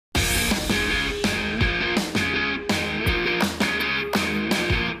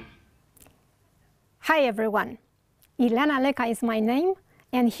Hi everyone, Ileana Leca is my name,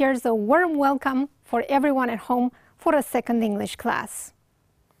 and here's a warm welcome for everyone at home for a second English class.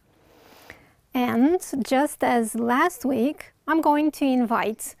 And just as last week, I'm going to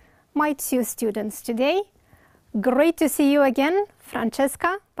invite my two students today. Great to see you again,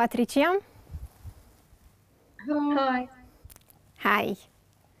 Francesca, Patricia. Hi. Hi.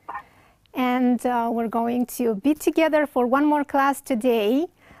 And we're going to be together for one more class today.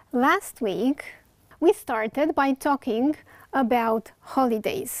 Last week, we started by talking about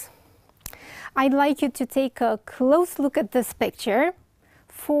holidays. I'd like you to take a close look at this picture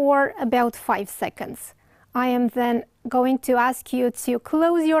for about 5 seconds. I am then going to ask you to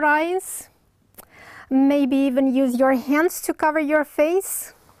close your eyes, maybe even use your hands to cover your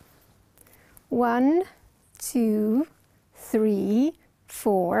face. 1, 2, 3,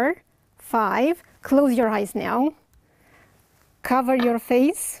 4, 5. Close your eyes now. Cover your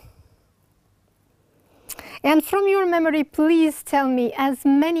face. And from your memory, please tell me as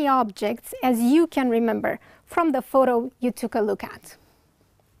many objects as you can remember from the photo you took a look at.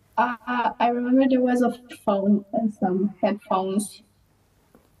 I remember there was a phone and some headphones.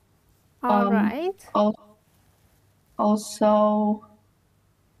 All right. Also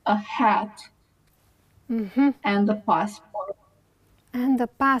a hat and a passport. And the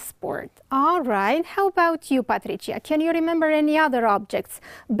passport. All right. How about you, Patricia? Can you remember any other objects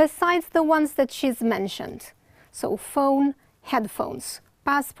besides the ones that she's mentioned? So phone, headphones,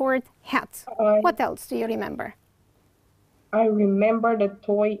 passport, hat. What else do you remember? I remember the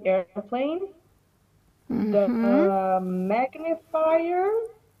toy airplane, the magnifier.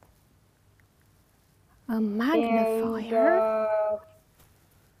 A magnifier.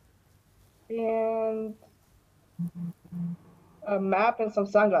 And a map and some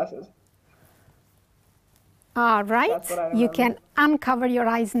sunglasses. All right. You can uncover your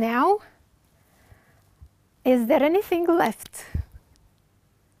eyes now. Is there anything left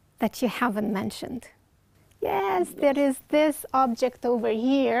that you haven't mentioned? Yes, there is this object over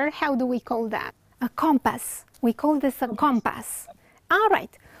here. How do we call that? A compass. We call this a compass. All right.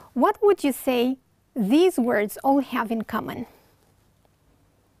 What would you say these words all have in common?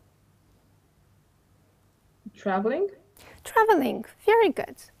 Traveling? Traveling. Very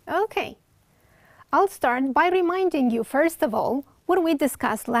good. Okay. I'll start by reminding you, first of all, what we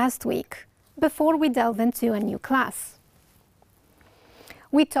discussed last week before we delve into a new class.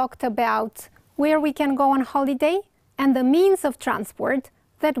 We talked about where we can go on holiday and the means of transport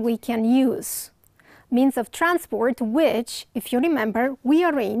that we can use. Means of transport which, if you remember, we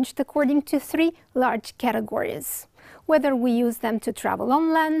arranged according to 3 large categories, whether we use them to travel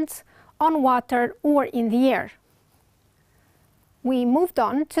on land, on water, or in the air. We moved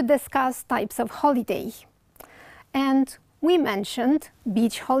on to discuss types of holiday, and we mentioned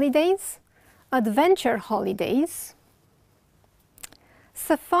beach holidays, adventure holidays,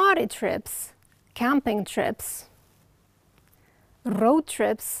 safari trips, camping trips, road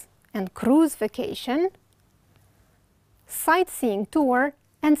trips and cruise vacation, sightseeing tour,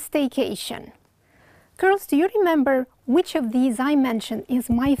 and staycation. Girls, do you remember which of these I mentioned is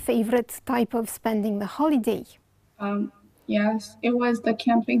my favorite type of spending the holiday? Yes, it was the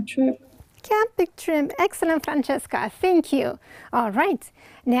camping trip. Camping trip. Excellent, Francesca. Thank you. All right.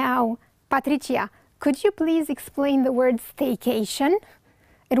 Now, Patricia, could you please explain the word staycation?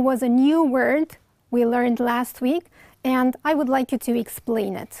 It was a new word we learned last week, and I would like you to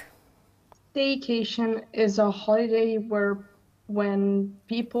explain it. Staycation is a holiday when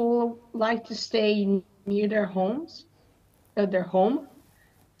people like to stay near their homes, their home,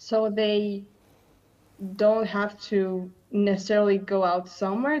 so they don't have to necessarily go out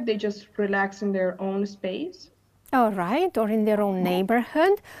somewhere. They just relax in their own space. All right, or in their own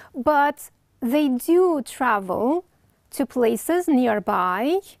neighborhood, but they do travel to places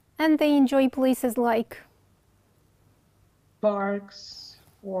nearby, and they enjoy places like parks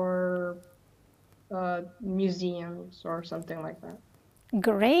or museums or something like that.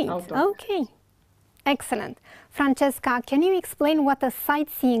 Great. Outdoors. Okay. Excellent. Francesca, can you explain what a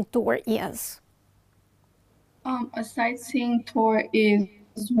sightseeing tour is? A sightseeing tour is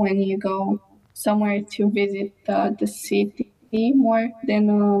when you go somewhere to visit the city more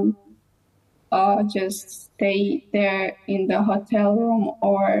than just stay there in the hotel room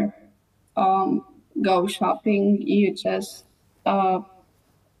or go shopping. You just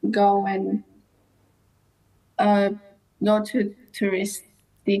go and go to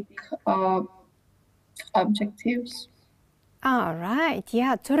touristic objectives. All right,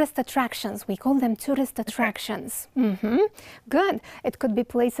 yeah, tourist attractions. We call them tourist attractions. Good. It could be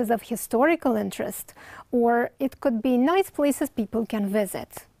places of historical interest, or it could be nice places people can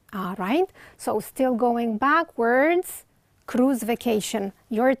visit. All right, so still going backwards, cruise vacation.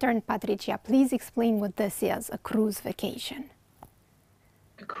 Your turn, Patricia. Please explain what this is, a cruise vacation.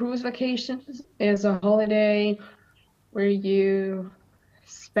 A cruise vacation is a holiday where you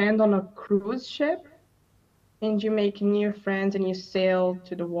spend on a cruise ship and you make new friends and you sail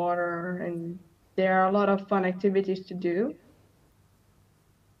to the water, and there are a lot of fun activities to do.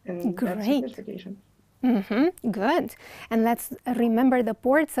 And that's a cruise vacation. Good. And let's remember the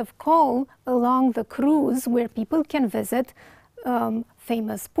ports of call along the cruise where people can visit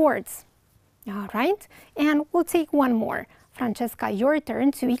famous ports. All right, and we'll take one more. Francesca, your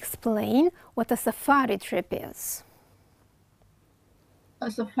turn to explain what a safari trip is. A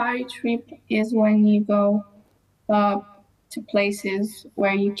safari trip is when you go to places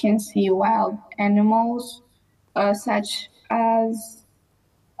where you can see wild animals, such as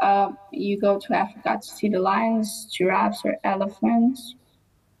you go to Africa to see the lions, giraffes, or elephants.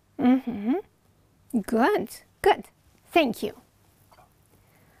 Good, good. Thank you.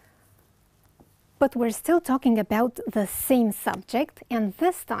 But we're still talking about the same subject, and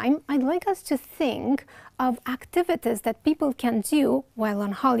this time I'd like us to think of activities that people can do while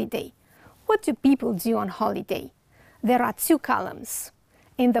on holiday. What do people do on holiday? There are two columns.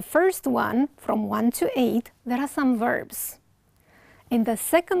 In the first one, from 1 to 8, there are some verbs. In the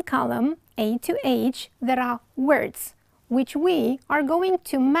second column, A to H, there are words, which we are going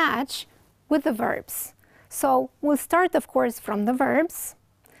to match with the verbs. So we'll start, of course, from the verbs,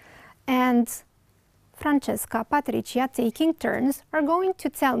 and Francesca, Patricia, taking turns, are going to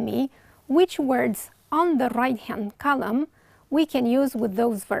tell me which words on the right-hand column we can use with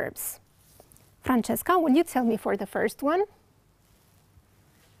those verbs. Francesca, will you tell me for the first one?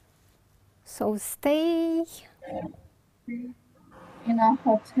 So stay. In a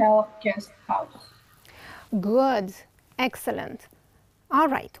hotel guest house. Good, excellent. All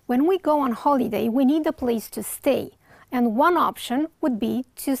right, when we go on holiday, we need a place to stay. And one option would be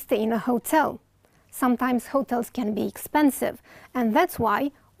to stay in a hotel. Sometimes hotels can be expensive, and that's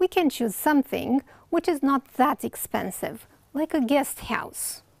why we can choose something which is not that expensive, like a guest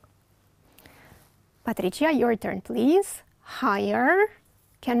house. Patricia, your turn, please. Hire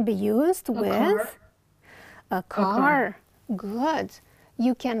can be used with a car. Good.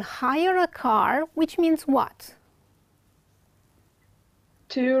 You can hire a car, which means what?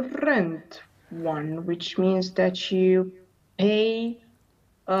 To rent one, which means that you pay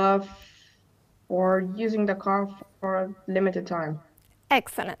for using the car for a limited time.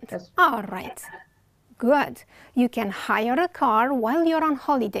 Excellent. Yes. All right. Good. You can hire a car while you're on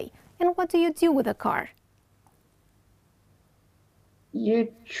holiday. And what do you do with a car?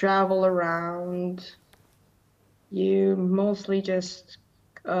 You travel around. You mostly just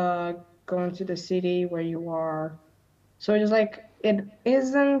go into the city where you are. So it's like, it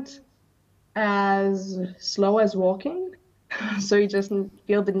isn't as slow as walking. So you just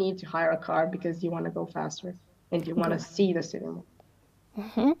feel the need to hire a car because you want to go faster and you want to see the city more.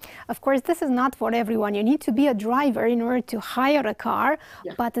 Of course, this is not for everyone. You need to be a driver in order to hire a car,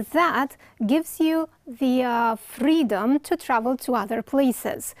 but that gives you the freedom to travel to other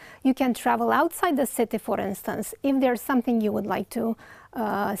places. You can travel outside the city, for instance, if there's something you would like to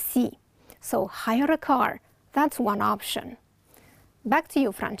see. So hire a car, that's one option. Back to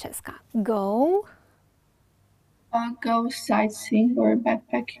you, Francesca. Go. Go sightseeing or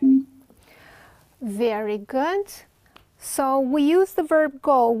backpacking. Very good. So we use the verb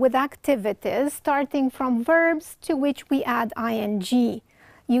go with activities starting from verbs to which we add ing.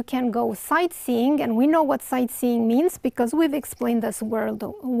 You can go sightseeing, and we know what sightseeing means because we've explained this word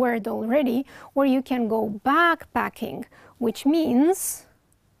already, or you can go backpacking, which means,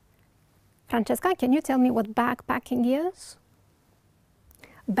 Francesca, can you tell me what backpacking is?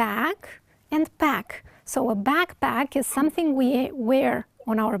 Back and pack. So a backpack is something we wear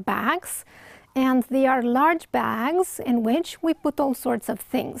on our backs, and they are large bags in which we put all sorts of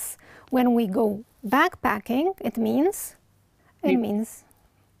things. When we go backpacking, it means,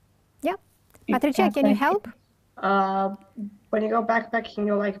 yeah. Patricia, can you help? When you go backpacking,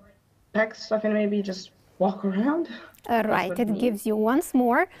 you like pack stuff and maybe just walk around. Right, it gives you once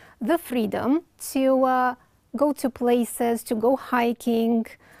more the freedom to go to places, to go hiking.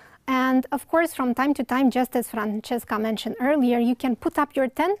 And of course, from time to time, just as Francesca mentioned earlier, you can put up your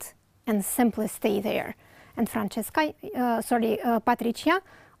tent and simply stay there. And Francesca, Patricia,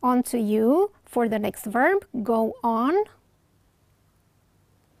 on to you for the next verb. Go on.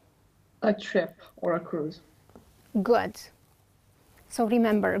 A trip or a cruise. Good. So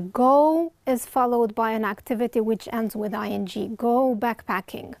remember, go is followed by an activity which ends with ing. Go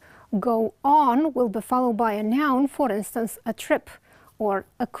backpacking. Go on will be followed by a noun, for instance, a trip or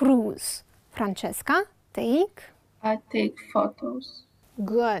a cruise? Francesca, take? I take photos.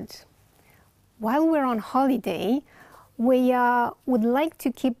 Good. While we're on holiday, we would like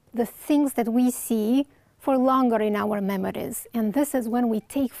to keep the things that we see for longer in our memories. And this is when we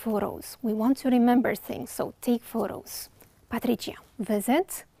take photos. We want to remember things, so take photos. Patricia,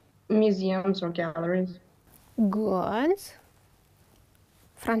 visit? Museums or galleries. Good.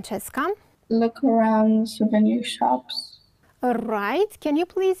 Francesca? Look around souvenir shops. All right. Can you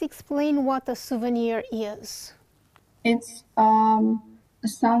please explain what a souvenir is? It's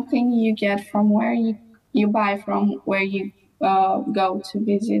something you get from where you buy from where you go to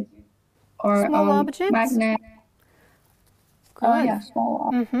visit. Or Small objects? magnet. Good. Yeah,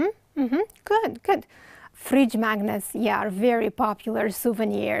 small objects. Good, good. Fridge magnets, yeah, are very popular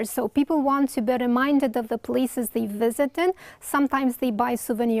souvenirs. So people want to be reminded of the places they visited. Sometimes they buy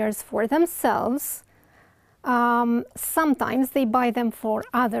souvenirs for themselves. Sometimes they buy them for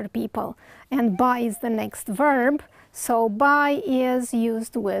other people. And buy is the next verb. So buy is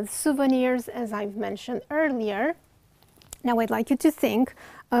used with souvenirs, as I've mentioned earlier. Now I'd like you to think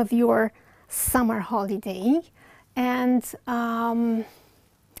of your summer holiday. And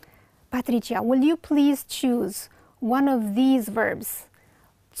Patricia, will you please choose one of these verbs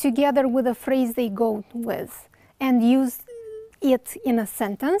together with a phrase they go with and use it in a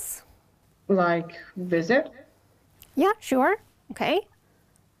sentence? Like visit. Yeah, sure. Okay.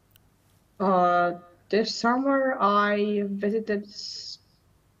 This summer I visited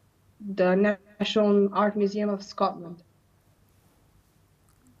the National Art Museum of Scotland.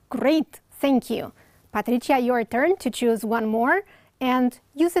 Great, thank you. Patricia, your turn to choose one more and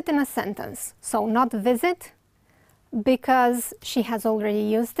use it in a sentence. So not visit, because she has already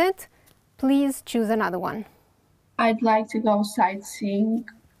used it. Please choose another one. I'd like to go sightseeing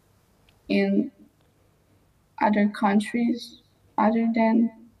in other countries other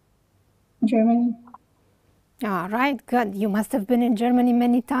than Germany. All right, good. You must have been in Germany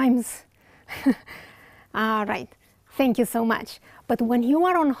many times. All right, thank you so much. But when you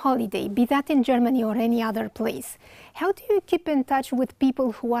are on holiday, be that in Germany or any other place, how do you keep in touch with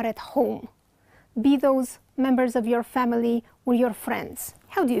people who are at home? Be those members of your family or your friends.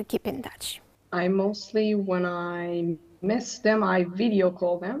 How do you keep in touch? I mostly, when I miss them, I video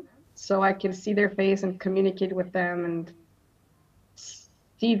call them so I can see their face and communicate with them and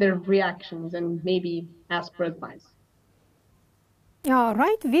see their reactions and maybe ask for advice. All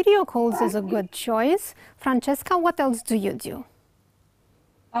right, video calls is a good choice. Francesca, what else do you do?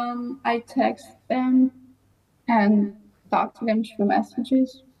 I text them and talk to them through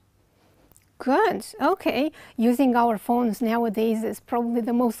messages. Good, okay. Using our phones nowadays is probably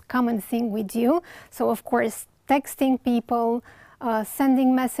the most common thing we do. So of course, texting people,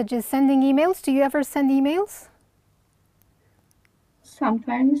 sending messages, sending emails. Do you ever send emails?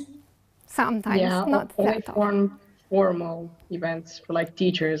 Sometimes. Sometimes, Yeah, not only that often. for formal events for like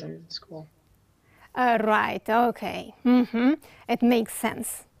teachers in school. Right, okay. It makes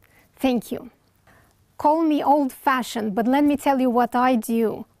sense. Thank you. Call me old-fashioned, but let me tell you what I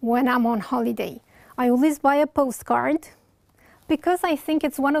do when I'm on holiday. I always buy a postcard because I think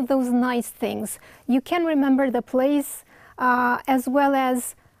it's one of those nice things. You can remember the place as well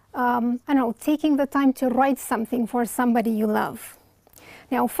as, I don't know, taking the time to write something for somebody you love.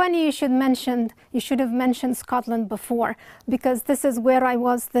 Now, funny you should have mentioned Scotland before, because this is where I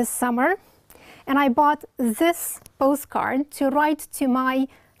was this summer. And I bought this postcard to write to my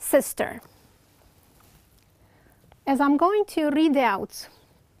sister. As I'm going to read out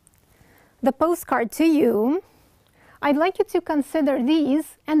the postcard to you, I'd like you to consider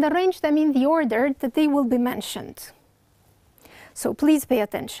these and arrange them in the order that they will be mentioned. So please pay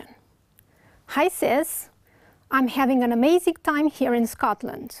attention. Hi sis, I'm having an amazing time here in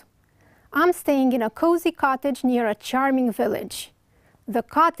Scotland. I'm staying in a cozy cottage near a charming village. The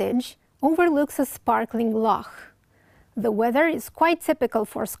cottage overlooks a sparkling loch. The weather is quite typical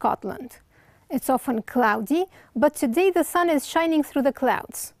for Scotland. It's often cloudy, but today the sun is shining through the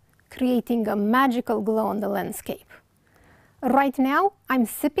clouds, creating a magical glow on the landscape. Right now, I'm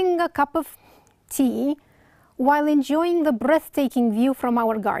sipping a cup of tea while enjoying the breathtaking view from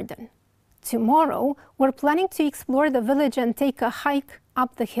our garden. Tomorrow, we're planning to explore the village and take a hike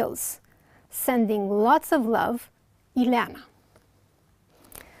up the hills. Sending lots of love, Ileana.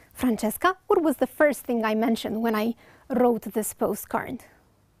 Francesca, what was the first thing I mentioned when I wrote this postcard?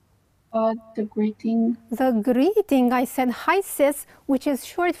 The greeting. The greeting, I said, hi sis, which is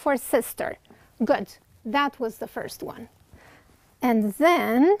short for sister. Good, that was the first one. And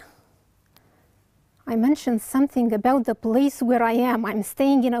then I mentioned something about the place where I am. I'm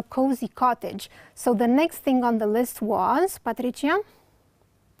staying in a cozy cottage. So the next thing on the list was, Patricia?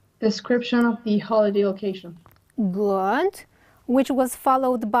 Description of the holiday location. Good. Which was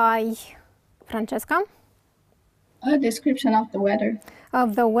followed by Francesca? A description of the weather.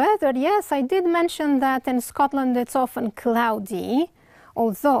 Of the weather, yes, I did mention that in Scotland it's often cloudy,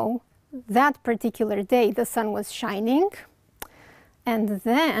 although that particular day the sun was shining. And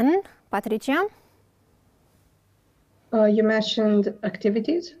then, Patricia? You mentioned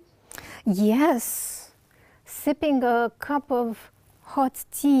activities. Yes, sipping a cup of hot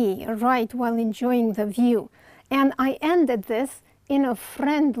tea, right, while enjoying the view. And I ended this in a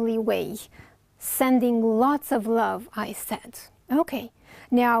friendly way, sending lots of love, I said. Okay,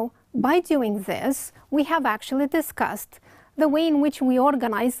 now by doing this, we have actually discussed the way in which we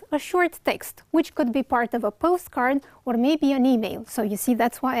organize a short text, which could be part of a postcard or maybe an email. So you see,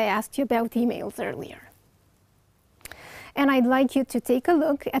 that's why I asked you about emails earlier. And I'd like you to take a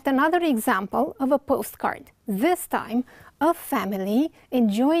look at another example of a postcard. This time, a family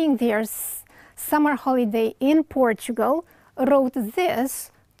enjoying their summer holiday in Portugal wrote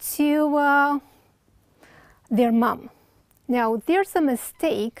this to their mom. Now, there's a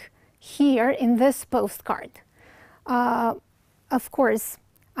mistake here in this postcard. Of course,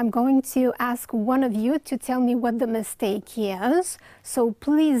 I'm going to ask one of you to tell me what the mistake is. So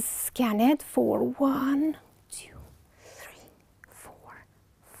please scan it for 1, 2, 3, 4,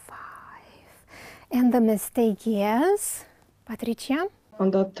 5. And the mistake is, Patricia?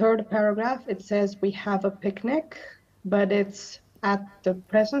 On the third paragraph, it says we have a picnic, but it's at the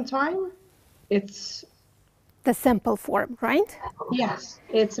present time. It's the simple form, right? Yes,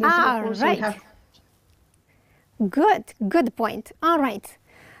 it's in the simple form. So we have... Good point. All right.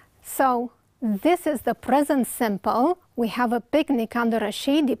 So this is the present simple. We have a picnic under a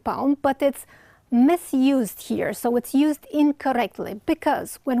shady palm, but it's misused here. So it's used incorrectly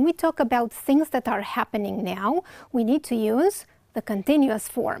because when we talk about things that are happening now, we need to use the continuous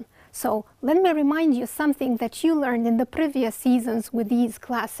form. So let me remind you something that you learned in the previous seasons with these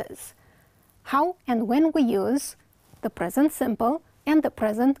classes. How and when we use the present simple and the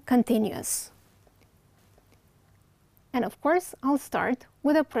present continuous. And of course, I'll start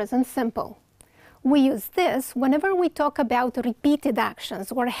with a present simple. We use this whenever we talk about repeated actions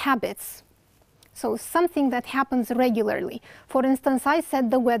or habits. So something that happens regularly. For instance, I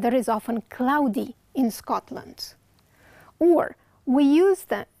said the weather is often cloudy in Scotland. Or we use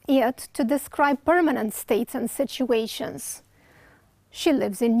it to describe permanent states and situations. She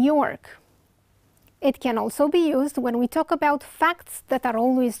lives in New York. It can also be used when we talk about facts that are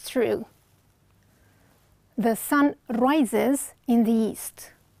always true. The sun rises in the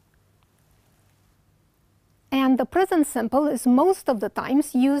east. And the present simple is most of the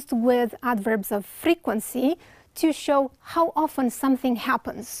times used with adverbs of frequency to show how often something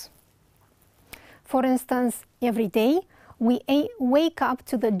happens. For instance, every day we wake up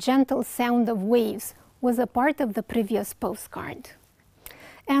to the gentle sound of waves was a part of the previous postcard.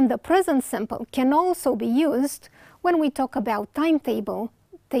 And the present simple can also be used when we talk about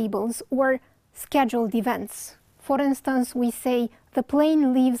timetables or scheduled events. For instance, we say the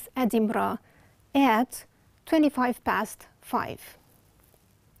plane leaves Edinburgh at 5:25.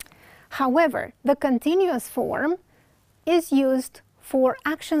 However, the continuous form is used for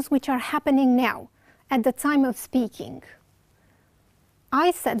actions which are happening now, at the time of speaking.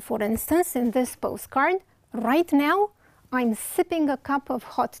 I said, for instance, in this postcard, right now, I'm sipping a cup of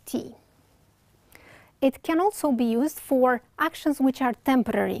hot tea. It can also be used for actions which are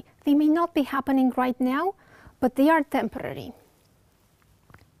temporary. They may not be happening right now, but they are temporary.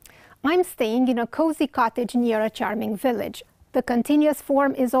 I'm staying in a cozy cottage near a charming village. The continuous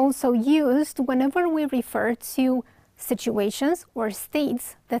form is also used whenever we refer to situations or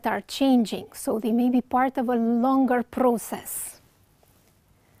states that are changing, so they may be part of a longer process.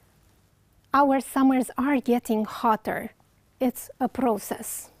 Our summers are getting hotter. It's a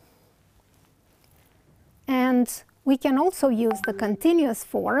process. And we can also use the continuous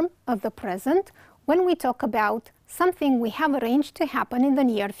form of the present when we talk about something we have arranged to happen in the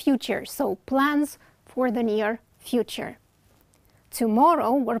near future, so plans for the near future.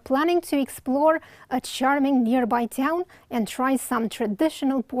 Tomorrow, we're planning to explore a charming nearby town and try some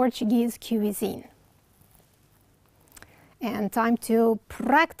traditional Portuguese cuisine. And time to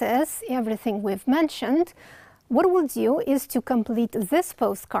practice everything we've mentioned. What we'll do is to complete this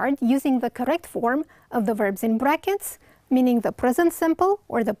postcard using the correct form of the verbs in brackets, meaning the present simple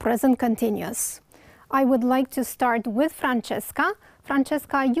or the present continuous. I would like to start with Francesca.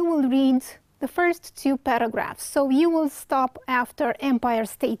 Francesca, you will read the first two paragraphs. So you will stop after Empire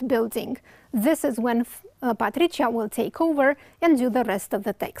State Building. This is when Patricia will take over and do the rest of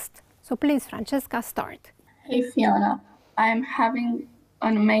the text. So please, Francesca, start. Hey Fiona, I'm having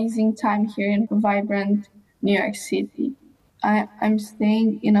an amazing time here in vibrant New York City. I'm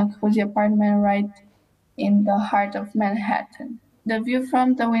staying in a cozy apartment right in the heart of Manhattan. The view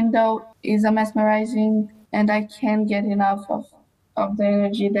from the window is mesmerizing, and I can't get enough of the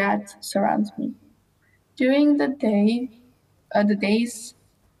energy that surrounds me. During the days,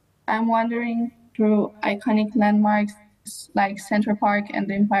 I'm wandering through iconic landmarks like Central Park and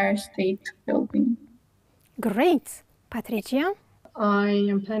the Empire State Building. Great. Patricia? I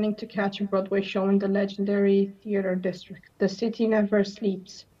am planning to catch a Broadway show in the legendary theater district. The city never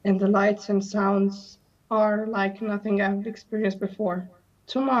sleeps, and the lights and sounds are like nothing I've experienced before.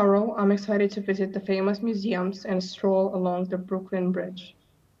 Tomorrow, I'm excited to visit the famous museums and stroll along the Brooklyn Bridge.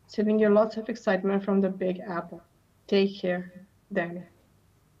 Sending you lots of excitement from the Big Apple. Take care, Danny.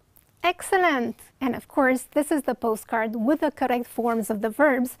 Excellent! And of course, this is the postcard with the correct forms of the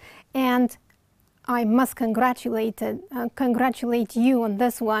verbs, and I must congratulate you on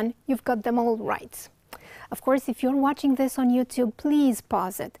this one. You've got them all right. Of course, if you're watching this on YouTube, please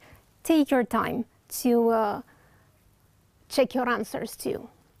pause it. Take your time to check your answers too.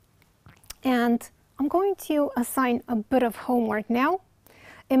 And I'm going to assign a bit of homework now.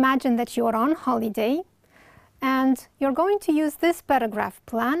 Imagine that you're on holiday and you're going to use this paragraph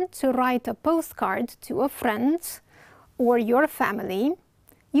plan to write a postcard to a friend or your family.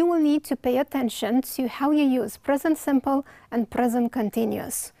 You will need to pay attention to how you use present simple and present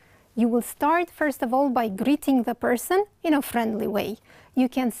continuous. You will start, first of all, by greeting the person in a friendly way. You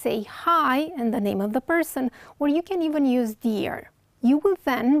can say hi and the name of the person, or you can even use dear. You will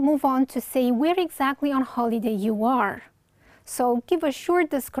then move on to say where exactly on holiday you are. So give a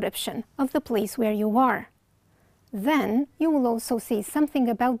short description of the place where you are. Then you will also say something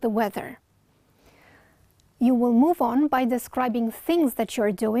about the weather. You will move on by describing things that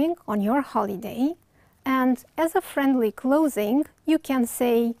you're doing on your holiday, and as a friendly closing, you can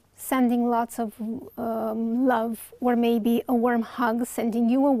say sending lots of love, or maybe a warm hug, sending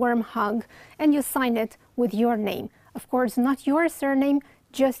you a warm hug, and you sign it with your name. Of course, not your surname,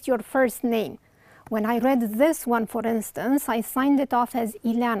 just your first name. When I read this one, for instance, I signed it off as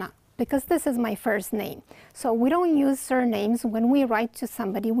Ileana, because this is my first name. So we don't use surnames when we write to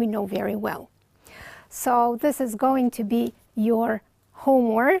somebody we know very well. So this is going to be your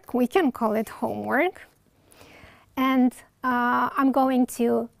homework. We can call it homework. And I'm going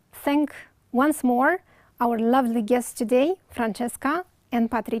to thank once more our lovely guests today, Francesca and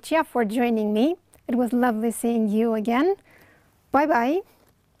Patricia, for joining me. It was lovely seeing you again. Bye-bye.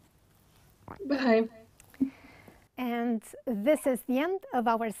 Bye. And this is the end of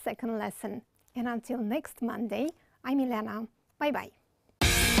our second lesson. And until next Monday, I'm Ileana. Bye-bye.